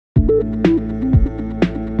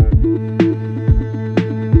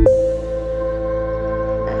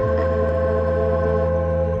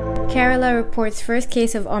Kerala reports first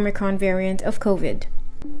case of Omicron variant of COVID.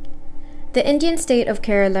 The Indian state of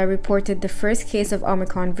Kerala reported the first case of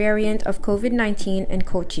Omicron variant of COVID-19 in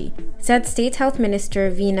Kochi, said State Health Minister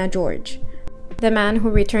Veena George. The man who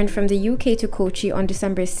returned from the UK to Kochi on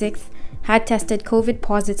December 6th had tested COVID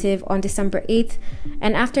positive on December 8th,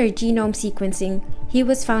 and after genome sequencing, he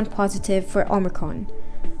was found positive for Omicron.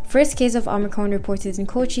 First case of Omicron reported in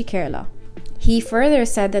Kochi, Kerala. He further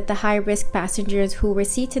said that the high-risk passengers who were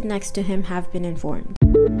seated next to him have been informed.